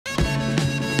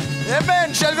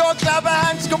Amen. Shall we all clap our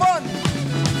hands? Come on.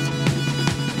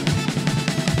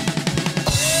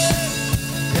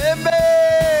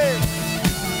 Amen.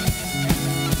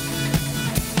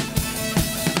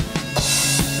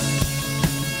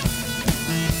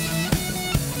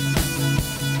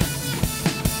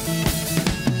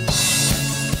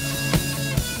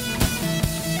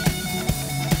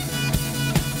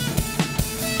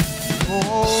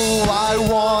 Oh, I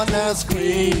wanna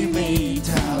scream it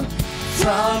out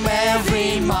from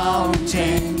every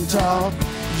mountain top.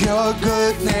 Your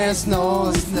goodness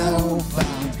knows no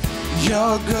bound.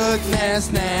 Your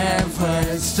goodness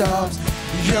never stops.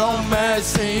 Your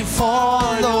mercy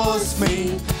follows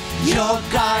me. Your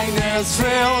kindness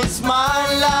fills my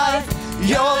life.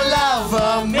 Your love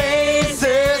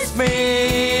amazes me.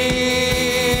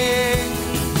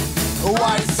 Oh,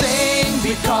 I sing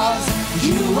because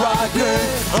you are good.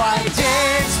 I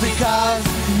dance because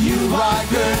you are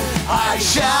good. I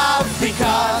shout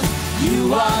because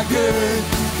you are good.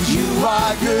 You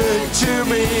are good to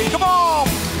me. Come on!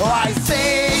 Oh, I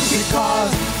sing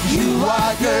because you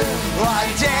are good.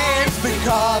 I dance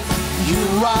because you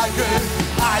are good.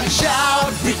 I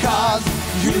shout because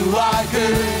you are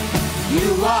good.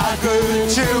 You are good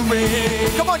to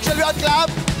me. Come on, shall we all clap?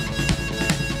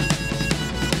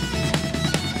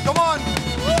 Come on.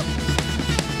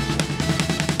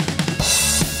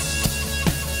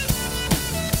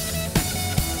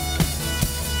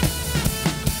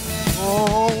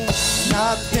 Oh,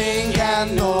 nothing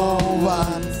and no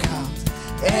one comes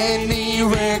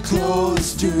anywhere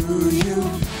close to you.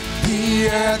 The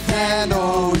earth and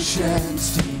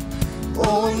oceans deep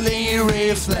only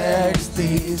reflects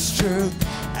this truth.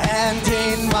 And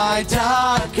in my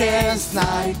darkest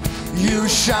night, you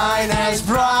shine as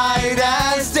bright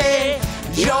as day.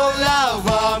 Your love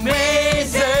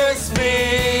amazes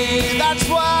me. That's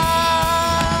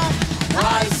why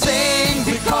I sing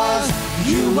because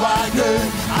you are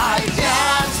good. I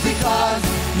dance because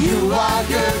you are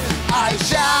good. I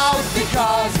shout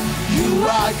because you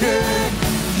are good.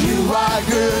 You are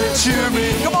good to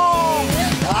me. Come on!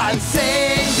 I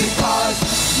sing because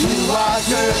you are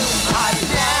good. I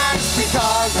dance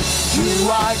because you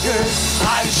are good.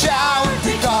 I shout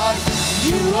because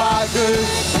you are good.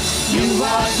 You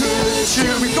are good to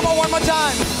me. Come on, one more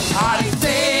time. I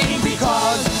sing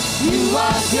because you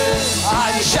are good.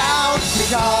 I shout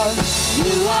because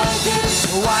you are good.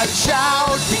 I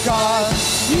shout because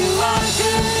you are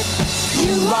good.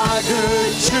 You are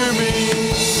good to me.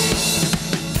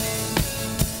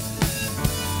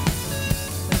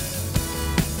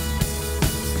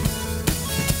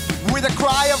 With a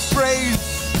cry of praise,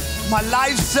 my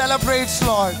life celebrates,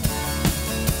 Lord.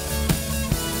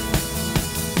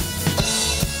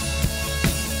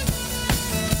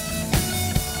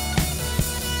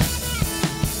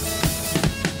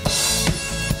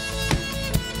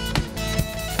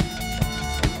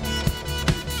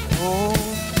 Oh,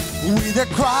 with a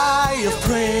cry of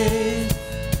praise,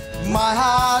 my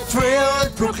heart will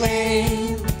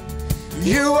proclaim,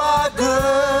 you are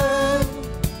good.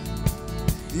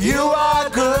 You are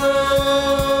good.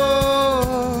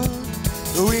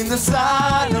 In the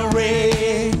sun or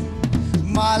rain,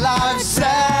 my life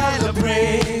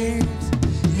celebrates.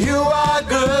 You are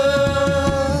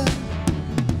good.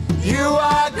 You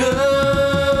are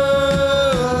good.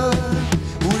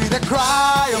 With a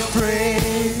cry of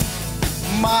praise,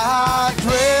 my heart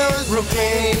will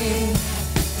proclaim.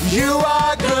 You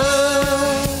are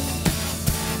good.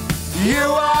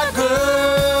 You are good.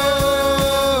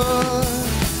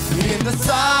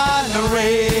 Sun or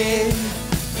rain,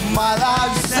 my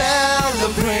life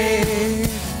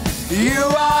celebrates. You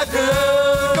are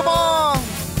good. Come on.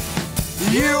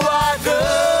 You are good.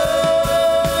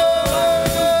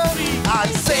 I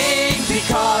sing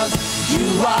because you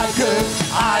are good.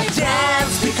 I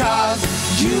dance because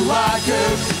you are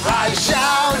good. I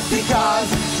shout because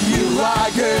you are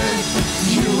good.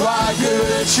 You are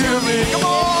good to me. Come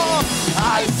on.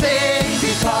 I sing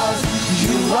because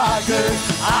you are good.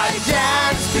 I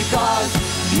dance because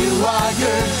you are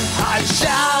good. I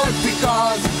shout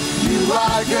because you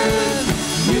are good.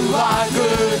 You are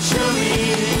good to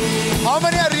me. How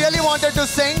many are really wanted to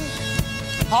sing?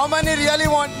 How many really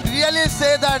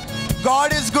say that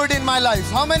God is good in my life?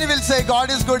 How many will say God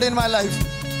is good in my life?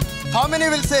 How many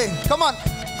will say? Come on.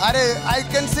 I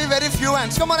can see very few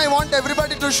hands. Come on, I want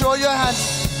everybody to show your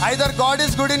hands. Either God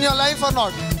is good in your life or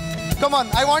not. Come on,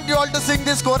 I want you all to sing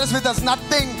this chorus with us.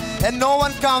 Nothing and no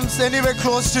one comes anywhere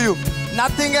close to you.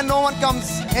 Nothing and no one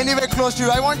comes anywhere close to you.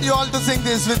 I want you all to sing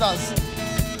this with us.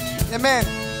 Amen.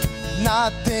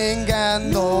 Nothing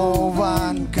and no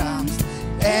one comes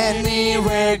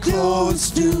anywhere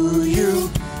close to you.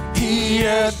 The The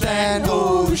earth and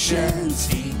oceans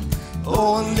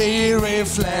only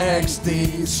reflects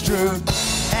this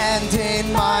truth. And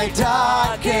in my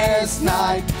darkest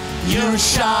night, you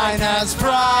shine as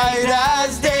bright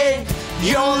as day.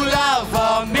 Your love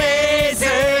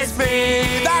amazes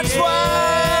me. That's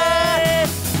why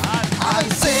I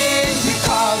sing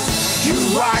because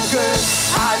you are good.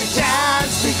 I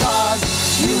dance because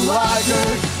you are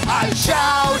good. I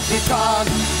shout because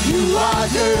you are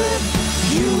good.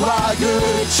 You are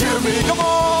good to me. Come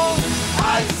on.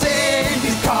 I sing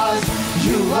because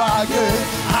you are good.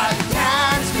 I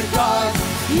dance because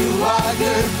you are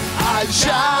good. I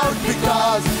shout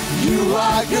because you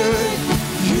are good.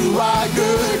 You are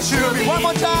good to me. One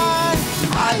more time.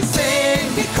 I sing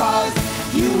because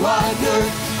you are good.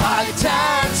 I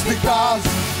dance because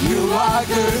you are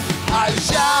good. I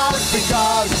shout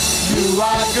because you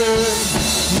are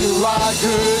good. You are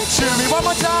good to me. One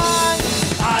more time.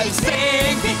 I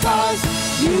sing because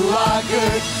you are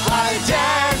good. I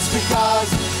dance because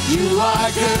you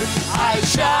are good. I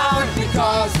shout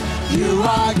because you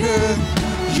are good.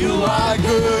 You are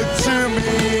good to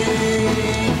me.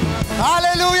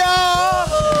 Hallelujah.